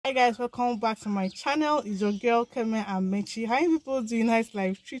Hi guys, welcome back to my channel. It's your girl Keme and Mechi. How you people doing? Nice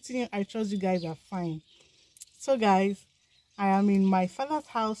life treating you? I trust you guys are fine. So guys, I am in my father's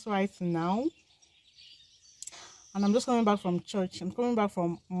house right now, and I'm just coming back from church. I'm coming back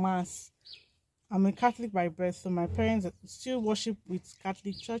from mass. I'm a Catholic by birth, so my parents still worship with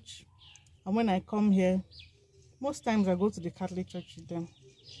Catholic church, and when I come here, most times I go to the Catholic church with them.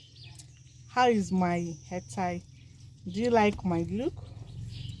 How is my head tie? Do you like my look?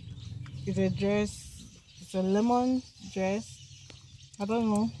 It's a dress. It's a lemon dress. I don't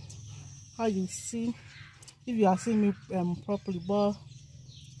know how you see, if you are seeing me properly, but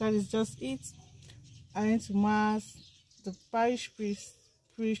that is just it. I went to mass. The parish priest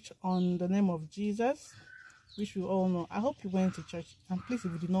preached on the name of Jesus, which we all know. I hope you went to church, and please,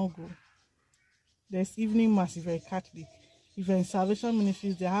 if you did not go, there's evening mass if you're a Catholic. If you're in Salvation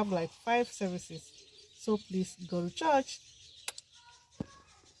Ministries, they have like 5 services, so please go to church.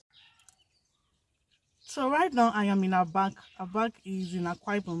 So right now I am in Abak. Abak is in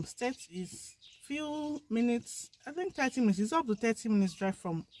Akwa Ibom State. It's few minutes, I think 30 minutes. It's up to 30 minutes drive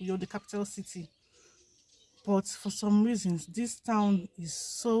from the capital city. But for some reasons, this town is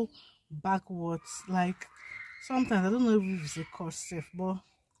so backwards. Like sometimes I don't know if it's a cause safe, but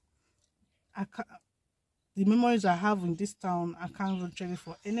the memories I have in this town, I can't really trade it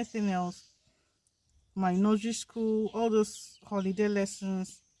for anything else. My nursery school, all those holiday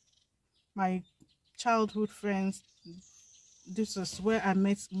lessons, my childhood friends, this is where I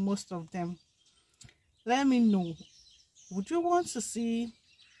met most of them. Let me know, would you want to see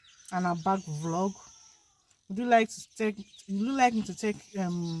an Abak vlog? Would you like me to take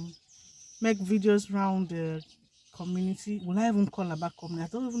make videos around the community? Will I even call Abak community?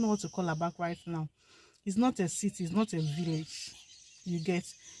 I don't even know what to call Abak right now. It's not a city, it's not a village, you get.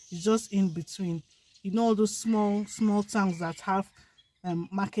 It's just in between. You know, all those small towns that have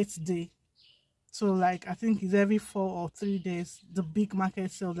market day. So like I think it's every 4 or 3 days the big market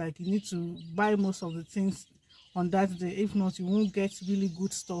sale. Like you need to buy most of the things on that day. If not, you won't get really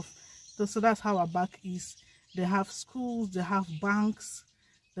good stuff. So that's how Abak is. They have schools, they have banks.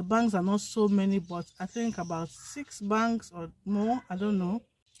 The banks are not so many, but I think about 6 banks or more. I don't know.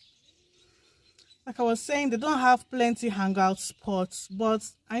 Like I was saying, they don't have plenty hangout spots, but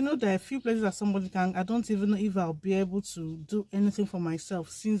I know there are a few places that somebody can. I don't even know if I'll be able to do anything for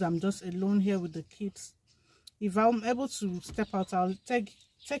myself since I'm just alone here with the kids. If I'm able to step out, I'll take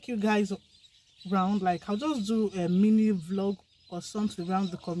you guys around. Like I'll just do a mini vlog or something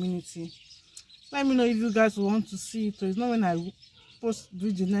around the community. Let me know if you guys want to see it. So it's not when I post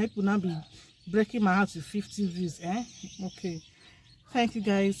video now, it will not be breaking my heart with 50 views. Okay. Thank you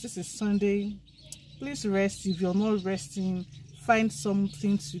guys. This is Sunday. Please rest. If you're not resting, find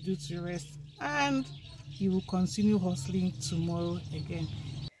something to do to rest, and you will continue hustling tomorrow again.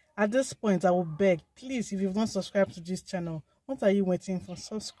 At this point, I will beg, please, if you've not subscribed to this channel, what are you waiting for?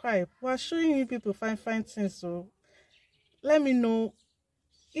 Subscribe. We're showing you people fine things, so let me know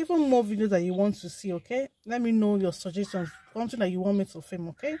even more videos that you want to see. Okay, let me know your suggestions, something that you want me to film.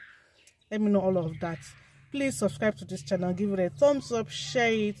 Okay, let me know all of that. Please subscribe to this channel, give it a thumbs up,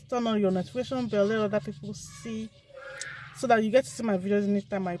 share it, turn on your notification bell, let other people see, so that you get to see my videos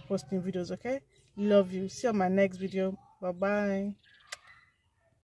anytime I post new videos. Okay, love you. See you on my next video. Bye bye.